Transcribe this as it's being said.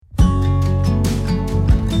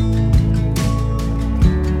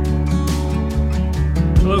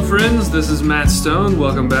friends. This is Matt Stone.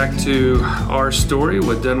 Welcome back to Our Story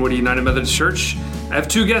with Dunwoody United Methodist Church. I have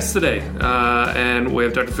two guests today, and we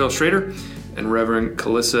have Dr. Phil Schrader and Reverend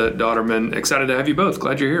Calissa Daughterman. Excited to have you both.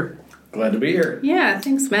 Glad you're here. Glad to be here. Yeah,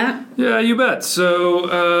 thanks, Matt. Yeah, you bet.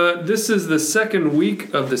 So this is the second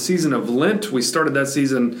week of the season of Lent. We started that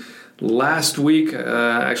season last week,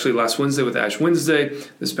 actually last Wednesday with Ash Wednesday.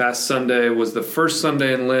 This past Sunday was the first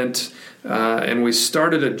Sunday in Lent, and we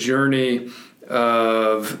started a journey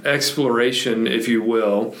of exploration, if you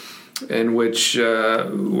will, in which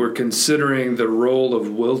we're considering the role of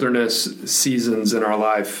wilderness seasons in our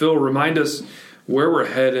life. Phil, remind us where we're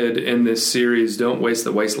headed in this series, Don't Waste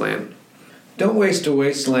the Wasteland. Don't Waste the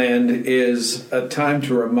Wasteland is a time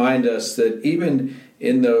to remind us that even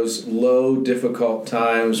in those low, difficult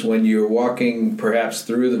times when you're walking perhaps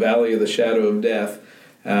through the valley of the shadow of death,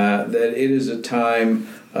 that it is a time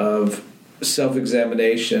of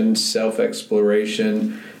self-examination,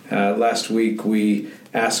 self-exploration. Last week we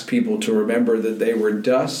asked people to remember that they were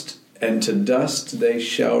dust, and to dust they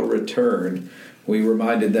shall return. We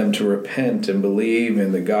reminded them to repent and believe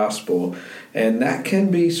in the gospel. And that can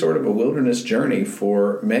be sort of a wilderness journey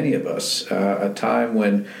for many of us, a time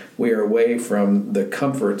when we are away from the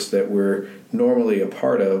comforts that we're normally a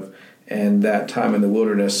part of. And that time in the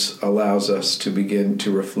wilderness allows us to begin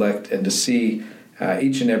to reflect and to see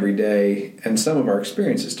each and every day and some of our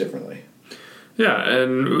experiences differently. Yeah,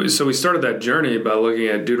 and so we started that journey by looking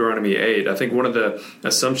at Deuteronomy 8. I think one of the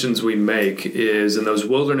assumptions we make is in those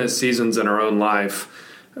wilderness seasons in our own life,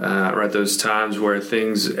 or at those times where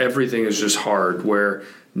everything is just hard, where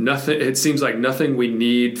it seems like nothing we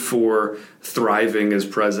need for thriving is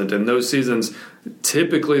present. In those seasons,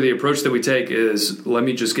 typically the approach that we take is, let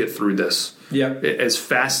me just get through this as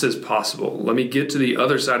fast as possible. Let me get to the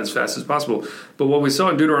other side as fast as possible. But what we saw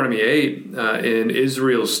in Deuteronomy 8 in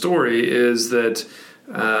Israel's story is that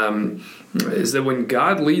when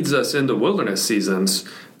God leads us into wilderness seasons,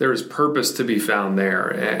 there is purpose to be found there.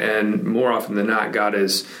 And more often than not, God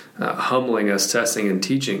is humbling us, testing, and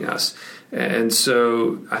teaching us. And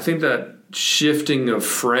so I think that shifting of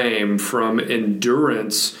frame from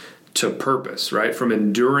endurance to purpose, right? From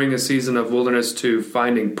enduring a season of wilderness to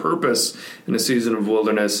finding purpose in a season of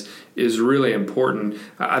wilderness is really important.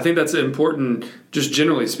 I think that's important, just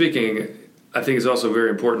generally speaking. I think it's also very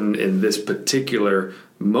important in this particular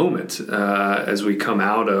moment as we come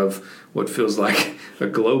out of what feels like a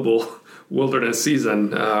global wilderness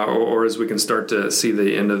season, or as we can start to see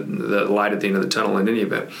the light at the end of the tunnel in any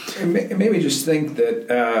event. And maybe just think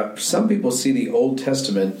that some people see the Old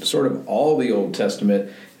Testament, sort of all the Old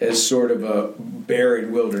Testament, as sort of a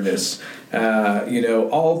barren wilderness.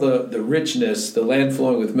 All the richness, the land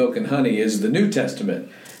flowing with milk and honey is the New Testament.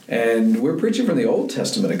 And we're preaching from the Old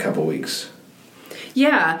Testament a couple weeks.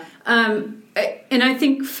 Yeah, and I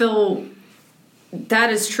think, Phil, that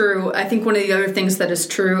is true. I think one of the other things that is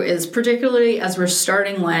true is, particularly as we're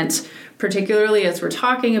starting Lent, particularly as we're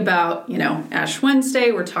talking about, Ash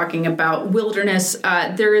Wednesday, we're talking about wilderness,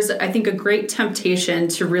 there is, I think, a great temptation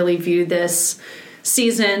to really view this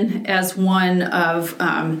season as one of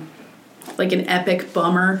like an epic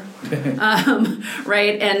bummer,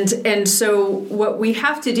 right? And so what we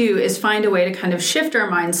have to do is find a way to kind of shift our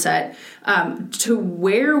mindset to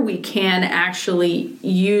where we can actually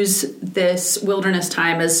use this wilderness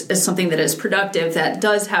time as something that is productive, that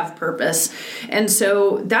does have purpose. And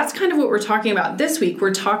so that's kind of what we're talking about this week.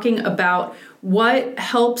 We're talking about what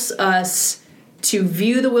helps us to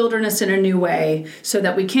view the wilderness in a new way so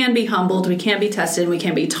that we can be humbled, we can be tested, and we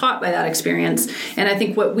can be taught by that experience. And I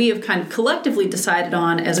think what we have kind of collectively decided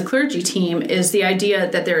on as a clergy team is the idea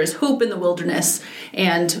that there is hope in the wilderness,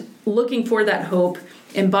 and looking for that hope,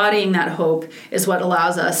 embodying that hope, is what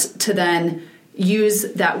allows us to then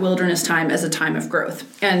use that wilderness time as a time of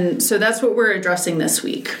growth. And so that's what we're addressing this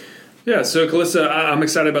week. Yeah, so Calissa, I'm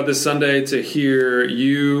excited about this Sunday to hear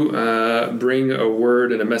you bring a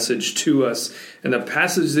word and a message to us. And the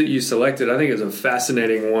passage that you selected, I think, is a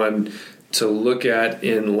fascinating one to look at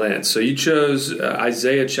in Lent. So you chose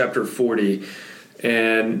Isaiah chapter 40,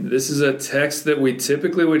 and this is a text that we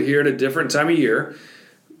typically would hear at a different time of year.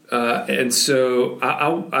 And so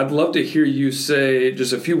I'd love to hear you say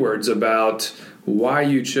just a few words about why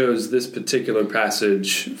you chose this particular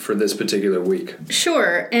passage for this particular week.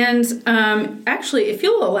 Sure. And actually, if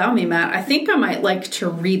you'll allow me, Matt, I think I might like to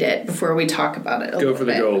read it before we talk about it a little bit. Go for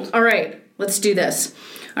the gold. All right, let's do this.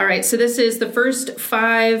 All right, so this is the first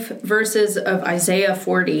 5 verses of Isaiah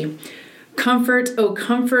 40. Comfort, O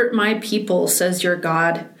comfort my people, says your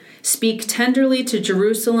God. Speak tenderly to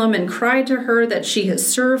Jerusalem and cry to her that she has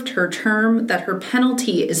served her term, that her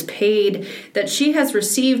penalty is paid, that she has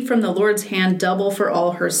received from the Lord's hand double for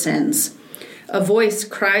all her sins. A voice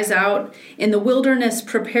cries out, in the wilderness,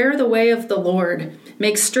 prepare the way of the Lord.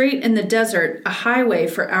 Make straight in the desert a highway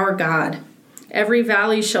for our God. Every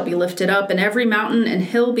valley shall be lifted up, and every mountain and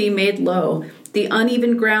hill be made low. The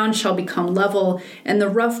uneven ground shall become level, and the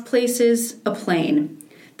rough places a plain.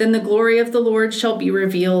 Then the glory of the Lord shall be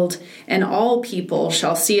revealed, and all people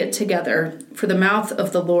shall see it together, for the mouth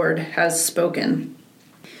of the Lord has spoken.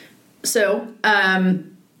 So,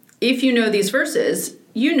 if you know these verses,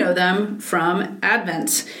 you know them from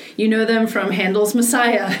Advent. You know them from Handel's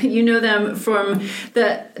Messiah. You know them from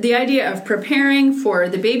the idea of preparing for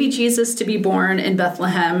the baby Jesus to be born in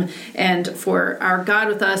Bethlehem and for our God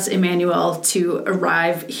with us, Emmanuel, to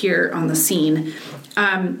arrive here on the scene.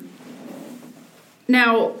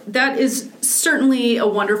 Now, that is certainly a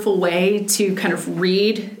wonderful way to kind of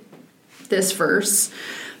read this verse.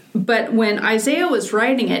 But when Isaiah was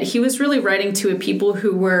writing it, he was really writing to a people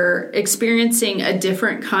who were experiencing a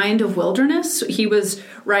different kind of wilderness. He was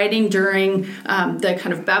writing during the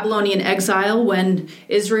kind of Babylonian exile when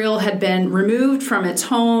Israel had been removed from its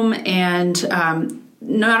home, and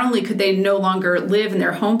not only could they no longer live in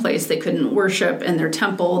their home place, they couldn't worship in their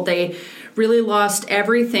temple. They really lost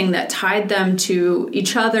everything that tied them to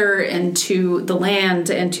each other and to the land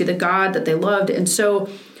and to the God that they loved. And so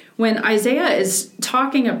when Isaiah is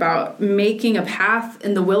talking about making a path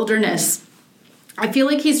in the wilderness, I feel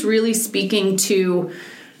like he's really speaking to,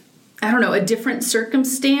 a different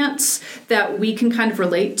circumstance that we can kind of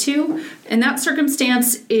relate to. And that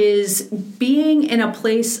circumstance is being in a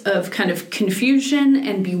place of kind of confusion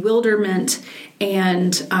and bewilderment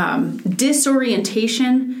and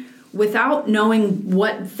disorientation without knowing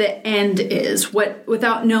what the end is,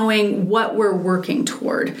 without knowing what we're working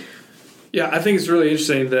toward. Yeah, I think it's really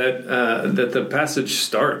interesting that that the passage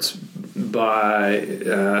starts by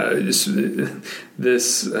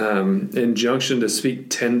this injunction to speak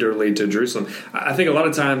tenderly to Jerusalem. I think a lot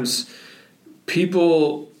of times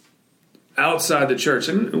people outside the church,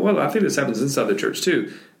 and I think this happens inside the church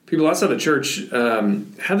too, people outside the church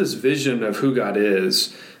have this vision of who God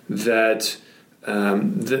is that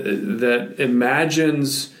that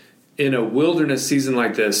imagines in a wilderness season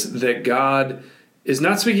like this that God is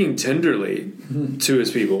not speaking tenderly to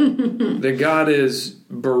his people, that God is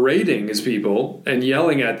berating his people and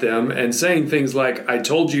yelling at them and saying things like, I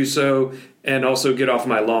told you so, and also get off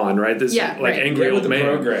my lawn, right? This angry old man.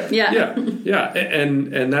 Program. Yeah.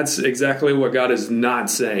 And that's exactly what God is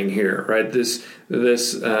not saying here, right? This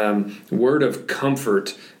word of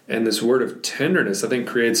comfort and this word of tenderness, I think,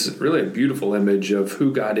 creates really a beautiful image of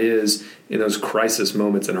who God is in those crisis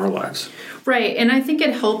moments in our lives. Right, and I think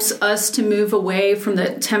it helps us to move away from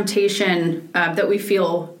the temptation that we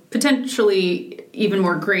feel potentially even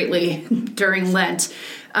more greatly during Lent,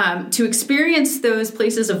 to experience those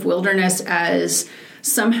places of wilderness as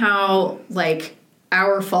somehow like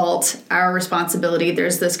our fault, our responsibility.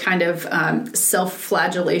 There's this kind of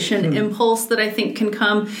self-flagellation impulse that I think can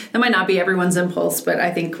come. That might not be everyone's impulse, but I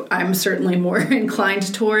think I'm certainly more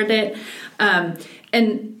inclined toward it.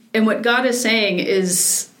 And what God is saying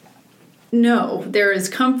is, no, there is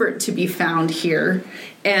comfort to be found here,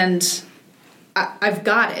 and I've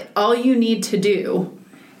got it. All you need to do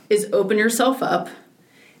is open yourself up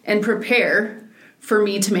and prepare for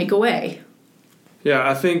me to make a way. Yeah,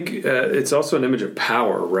 I think it's also an image of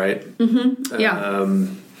power, right? Mm-hmm. Yeah.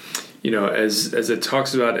 As it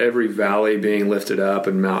talks about every valley being lifted up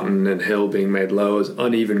and mountain and hill being made low, as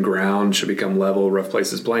uneven ground should become level, rough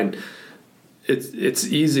places plain. It's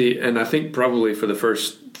easy, and I think probably for the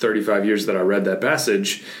first 35 years that I read that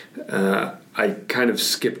passage, I kind of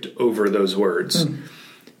skipped over those words.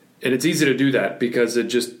 And it's easy to do that because it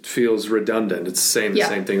just feels redundant. It's saying the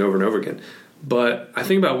same thing over and over again. But I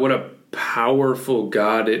think about what a powerful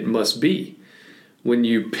God it must be when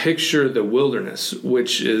you picture the wilderness,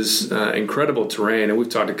 which is incredible terrain. And we've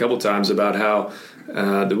talked a couple times about how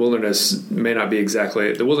the wilderness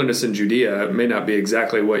in Judea may not be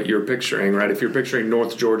exactly what you're picturing, right? If you're picturing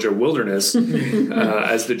North Georgia wilderness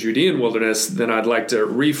as the Judean wilderness, then I'd like to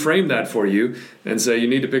reframe that for you and say you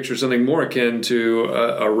need to picture something more akin to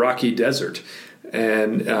a rocky desert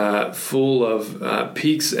and full of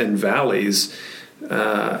peaks and valleys.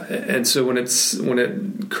 And so when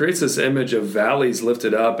it creates this image of valleys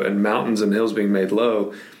lifted up and mountains and hills being made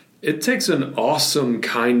low, it takes an awesome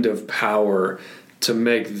kind of power to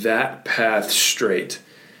make that path straight.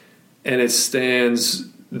 And it stands,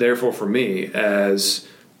 therefore, for me, as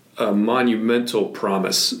a monumental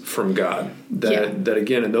promise from God that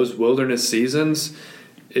again, in those wilderness seasons,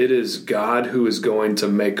 It is God who is going to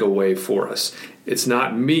make a way for us. It's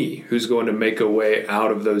not me who's going to make a way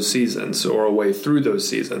out of those seasons or a way through those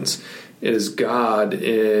seasons. It is God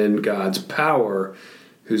in God's power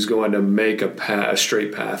who's going to make a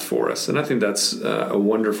straight path for us. And I think that's a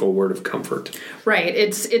wonderful word of comfort. Right.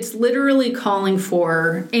 It's literally calling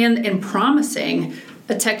for and promising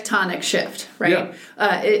a tectonic shift, right?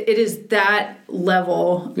 Yeah. It is that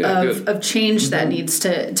level of change that needs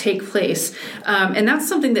to take place. And that's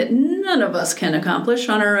something that none of us can accomplish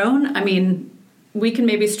on our own. I mean, we can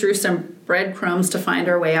maybe strew some breadcrumbs to find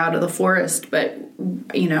our way out of the forest, but,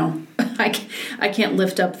 I can't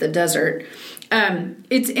lift up the desert.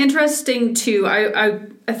 It's interesting too.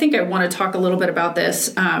 I think I want to talk a little bit about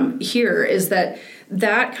this here, is that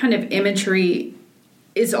kind of imagery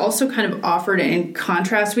is also kind of offered in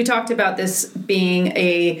contrast. We talked about this being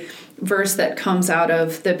a verse that comes out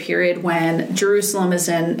of the period when Jerusalem is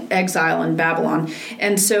in exile in Babylon.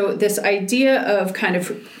 And so this idea of kind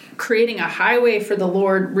of creating a highway for the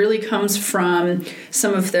Lord really comes from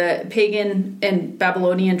some of the pagan and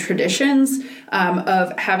Babylonian traditions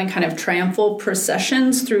of having kind of triumphal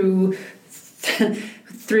processions through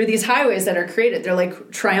these highways that are created. They're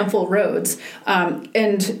like triumphal roads.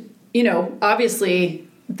 Obviously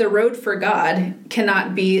the road for God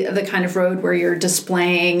cannot be the kind of road where you're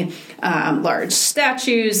displaying large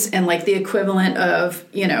statues and like the equivalent of,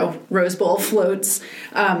 Rose Bowl floats.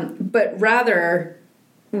 But rather,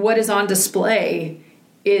 what is on display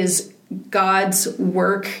is God's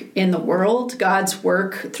work in the world, God's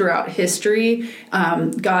work throughout history,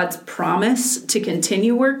 God's promise to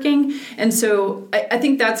continue working. And so I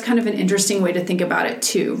think that's kind of an interesting way to think about it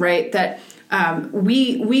too, right? That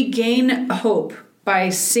we gain hope by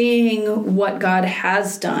seeing what God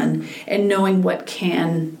has done and knowing what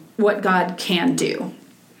God can do.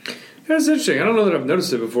 That's interesting. I don't know that I've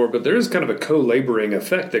noticed it before, but there is kind of a co-laboring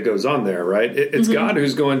effect that goes on there, right? It's God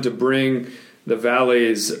who's going to bring the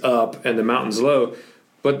valleys up and the mountains low.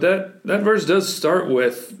 But that verse does start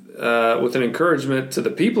with an encouragement to the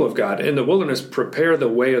people of God in the wilderness, prepare the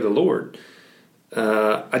way of the Lord.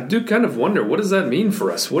 I do kind of wonder, what does that mean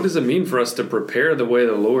for us? What does it mean for us to prepare the way of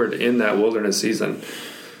the Lord in that wilderness season?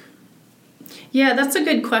 Yeah, that's a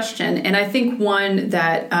good question. And I think one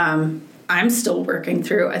that I'm still working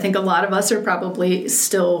through. I think a lot of us are probably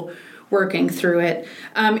still working through it.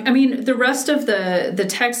 The rest of the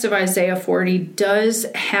text of Isaiah 40 does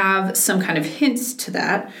have some kind of hints to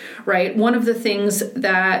that, right? One of the things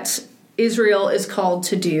that Israel is called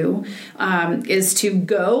to do is to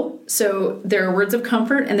go. So there are words of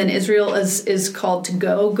comfort, and then Israel is called to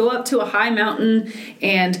go up to a high mountain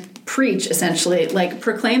and preach, essentially, like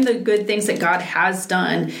proclaim the good things that God has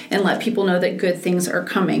done and let people know that good things are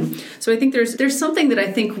coming. So I think there's something that I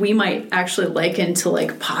think we might actually liken to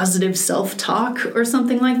like positive self-talk or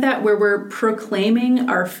something like that, where we're proclaiming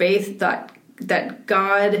our faith that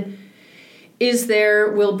God is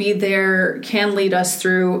there, will be there, can lead us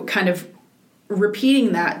through, kind of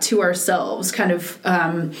repeating that to ourselves, kind of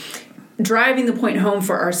driving the point home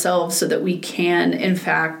for ourselves so that we can, in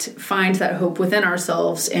fact, find that hope within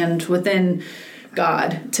ourselves and within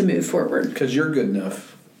God to move forward. Because you're good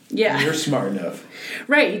enough. Yeah. You're smart enough.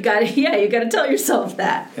 Right. You got to tell yourself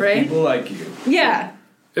that, right? And people like you. Yeah.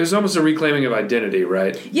 It's almost a reclaiming of identity,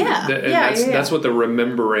 right? Yeah. That's what the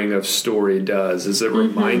remembering of story does, is it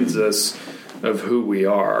reminds us of who we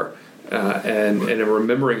are. And in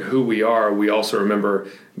remembering who we are, we also remember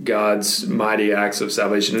God's mighty acts of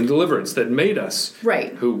salvation and deliverance that made us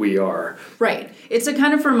who we are. Right. It's a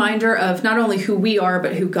kind of reminder of not only who we are,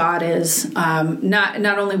 but who God is. Not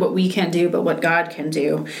only what we can do, but what God can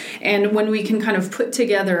do. And when we can kind of put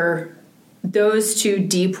together those two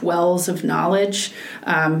deep wells of knowledge,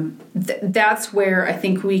 that's where I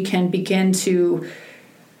think we can begin to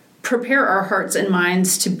prepare our hearts and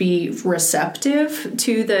minds to be receptive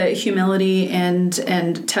to the humility and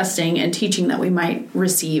testing and teaching that we might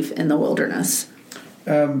receive in the wilderness.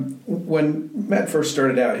 When Matt first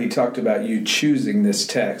started out, he talked about you choosing this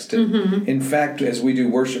text. And in fact, as we do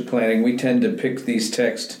worship planning, we tend to pick these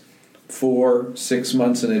texts 4-6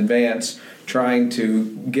 months in advance, trying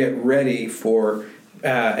to get ready for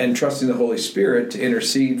and trusting the Holy Spirit to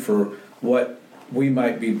intercede for what we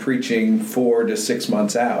might be preaching 4 to 6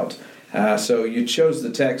 months out. So you chose the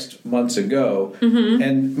text months ago.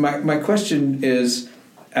 And my question is,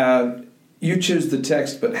 you choose the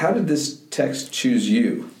text, but how did this text choose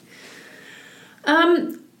you?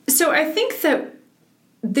 So I think that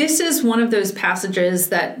this is one of those passages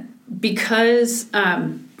that because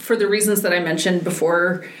for the reasons that I mentioned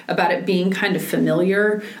before about it being kind of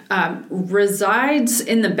familiar, resides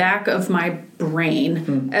in the back of my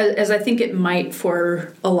brain, as I think it might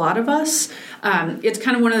for a lot of us. It's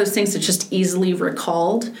kind of one of those things that's just easily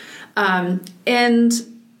recalled. And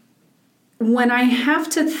when I have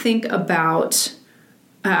to think about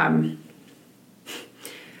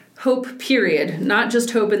hope, period, not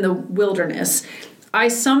just hope in the wilderness, I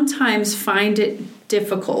sometimes find it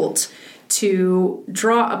difficult to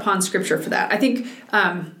draw upon Scripture for that. I think,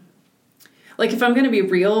 if I'm going to be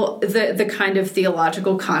real, the kind of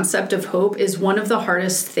theological concept of hope is one of the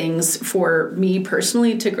hardest things for me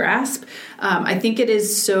personally to grasp. I think it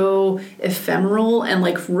is so ephemeral and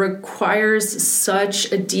requires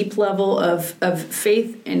such a deep level of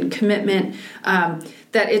faith and commitment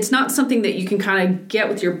that it's not something that you can kind of get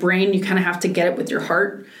with your brain. You kind of have to get it with your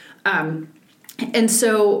heart. And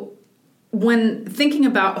so when thinking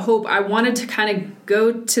about hope, I wanted to kind of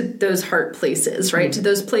go to those heart places, right? To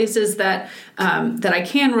those places that I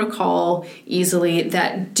can recall easily,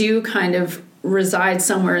 that do kind of reside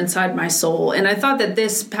somewhere inside my soul. And I thought that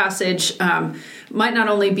this passage might not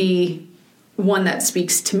only be one that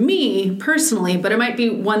speaks to me personally, but it might be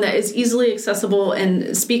one that is easily accessible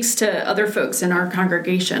and speaks to other folks in our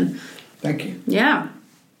congregation. Thank you. Yeah.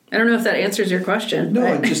 I don't know if that answers your question.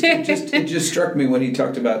 No, it just struck me when he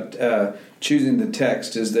talked about choosing the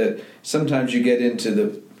text, is that sometimes you get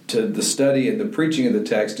into the study and the preaching of the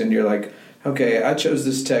text, and you're like, okay, I chose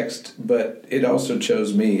this text, but it also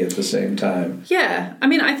chose me at the same time. Yeah. I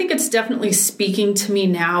mean, I think it's definitely speaking to me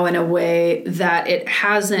now in a way that it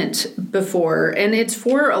hasn't before. And it's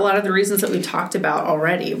for a lot of the reasons that we talked about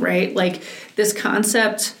already, right? Like this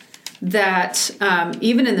concept that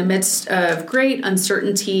even in the midst of great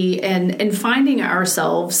uncertainty and finding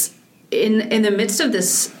ourselves in the midst of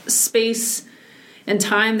this space and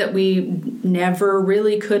time that we never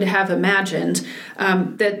really could have imagined,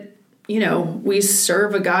 that, we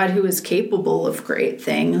serve a God who is capable of great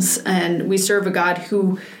things, and we serve a God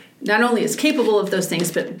who not only is capable of those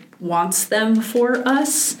things, but wants them for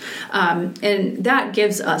us. And that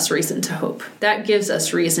gives us reason to hope. That gives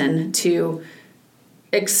us reason to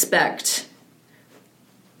expect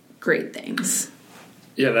great things.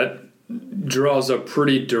 Yeah, that draws a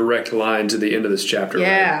pretty direct line to the end of this chapter.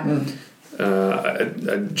 Yeah. Right?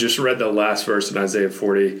 I just read the last verse in Isaiah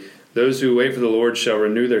 40. Those who wait for the Lord shall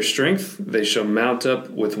renew their strength. They shall mount up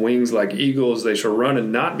with wings like eagles. They shall run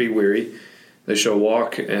and not be weary. They shall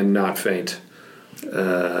walk and not faint.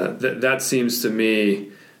 That seems to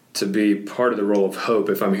me to be part of the role of hope,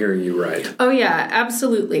 if I'm hearing you right. Oh, yeah,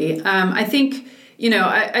 absolutely. I think,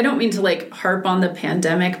 I don't mean to harp on the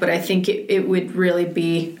pandemic, but I think it would really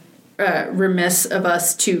be remiss of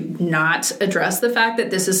us to not address the fact that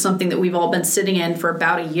this is something that we've all been sitting in for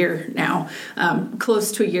about a year now,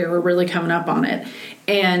 close to a year. We're really coming up on it.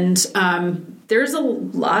 And there's a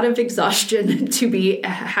lot of exhaustion to be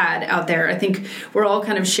had out there. I think we're all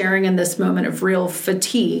kind of sharing in this moment of real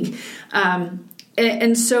fatigue.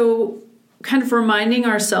 And so kind of reminding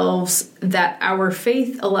ourselves that our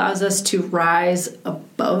faith allows us to rise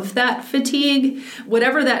above that fatigue,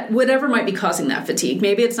 whatever might be causing that fatigue.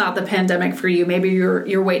 Maybe it's not the pandemic for you. Maybe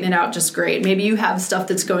you're waiting it out just great. Maybe you have stuff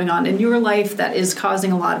that's going on in your life that is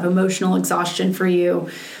causing a lot of emotional exhaustion for you.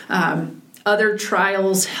 Other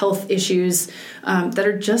trials, health issues that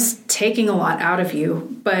are just taking a lot out of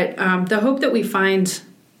you. But the hope that we find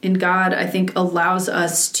in God, I think, allows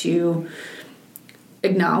us to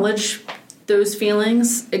acknowledge those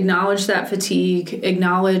feelings, acknowledge that fatigue,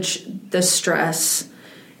 acknowledge the stress,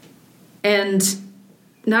 and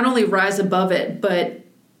not only rise above it, but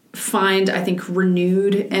find, I think,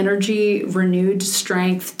 renewed energy, renewed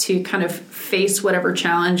strength to kind of face whatever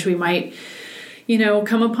challenge we might,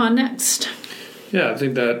 come upon next. Yeah, I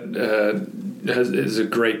think that is a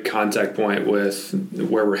great contact point with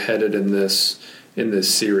where we're headed in this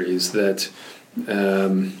series. That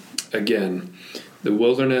again, the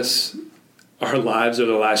wilderness, our lives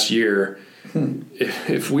over the last year.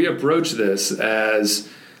 If we approach this as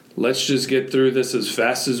let's just get through this as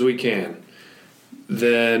fast as we can,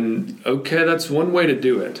 then okay, that's one way to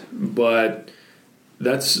do it, but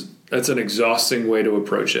that's an exhausting way to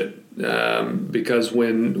approach it. Because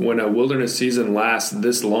when a wilderness season lasts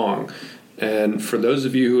this long, and for those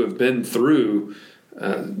of you who have been through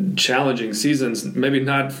challenging seasons, maybe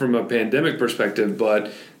not from a pandemic perspective,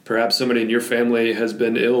 but perhaps somebody in your family has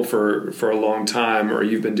been ill for a long time, or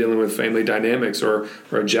you've been dealing with family dynamics or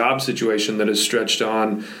a job situation that has stretched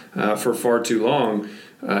on for far too long,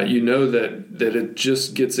 you know that it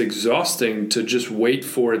just gets exhausting to just wait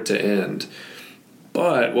for it to end.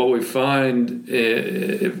 But what we find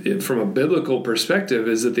from a biblical perspective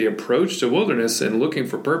is that the approach to wilderness and looking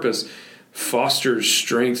for purpose fosters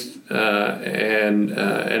strength and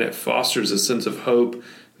it fosters a sense of hope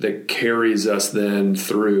that carries us then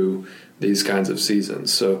through these kinds of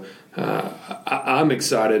seasons. So I'm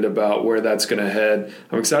excited about where that's going to head.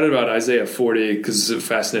 I'm excited about Isaiah 40 because it's a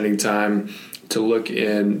fascinating time to look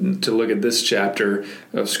at this chapter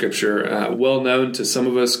of Scripture, well known to some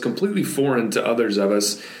of us, completely foreign to others of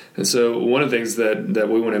us. And so one of the things that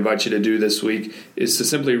we want to invite you to do this week is to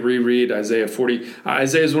simply reread Isaiah 40.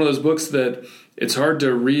 Isaiah is one of those books that it's hard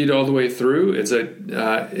to read all the way through. It's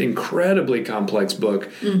an incredibly complex book.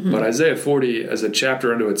 Mm-hmm. But Isaiah 40 as a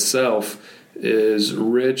chapter unto itself is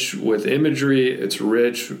rich with imagery. It's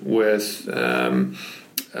rich with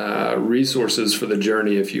resources for the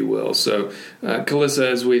journey, if you will. So, Calissa,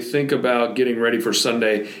 as we think about getting ready for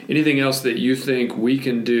Sunday, anything else that you think we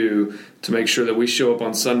can do to make sure that we show up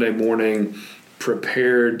on Sunday morning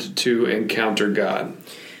prepared to encounter God?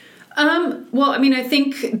 Well, I mean, I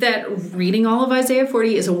think that reading all of Isaiah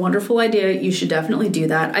 40 is a wonderful idea. You should definitely do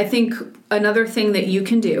that. I think another thing that you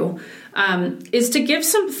can do is to give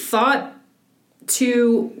some thought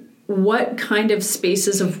to what kind of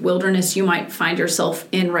spaces of wilderness you might find yourself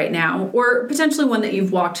in right now, or potentially one that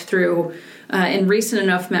you've walked through in recent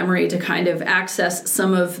enough memory to kind of access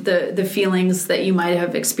some of the feelings that you might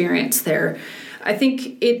have experienced there. I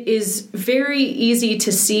think it is very easy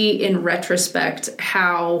to see in retrospect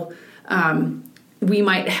how we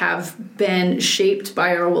might have been shaped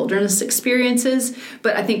by our wilderness experiences,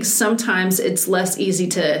 but I think sometimes it's less easy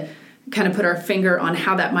to kind of put our finger on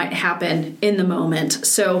how that might happen in the moment.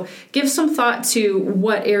 So give some thought to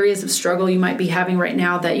what areas of struggle you might be having right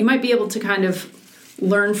now that you might be able to kind of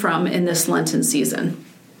learn from in this Lenten season.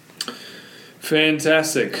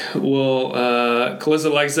 Fantastic. Well,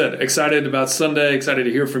 Calissa, like I said, excited about Sunday, excited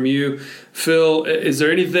to hear from you. Phil, is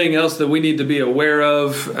there anything else that we need to be aware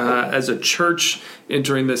of as a church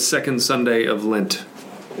entering this second Sunday of Lent?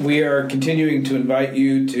 We are continuing to invite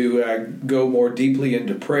you to go more deeply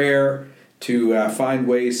into prayer, to find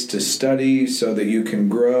ways to study so that you can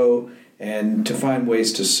grow, and to find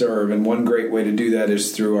ways to serve. And one great way to do that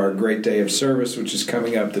is through our Great Day of Service, which is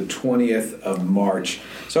coming up the 20th of March.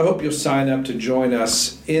 So I hope you'll sign up to join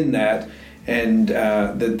us in that, and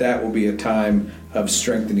that will be a time of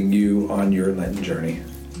strengthening you on your Lenten journey.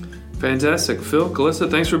 Fantastic. Phil, Calissa,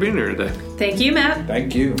 thanks for being here today. Thank you, Matt.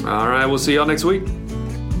 Thank you. All right, we'll see y'all next week.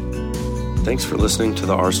 Thanks for listening to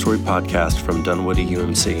the Our Story podcast from Dunwoody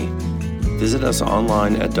UMC. Visit us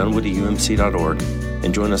online at dunwoodyumc.org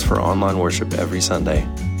and join us for online worship every Sunday.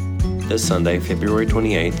 This Sunday, February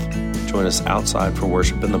 28th, join us outside for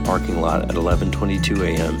worship in the parking lot at 11:22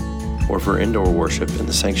 a.m. or for indoor worship in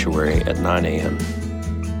the sanctuary at 9 a.m.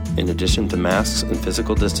 In addition to masks and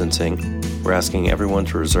physical distancing, we're asking everyone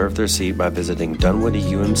to reserve their seat by visiting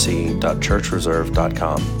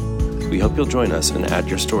dunwoodyumc.churchreserve.com. We hope you'll join us and add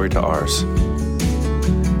your story to ours.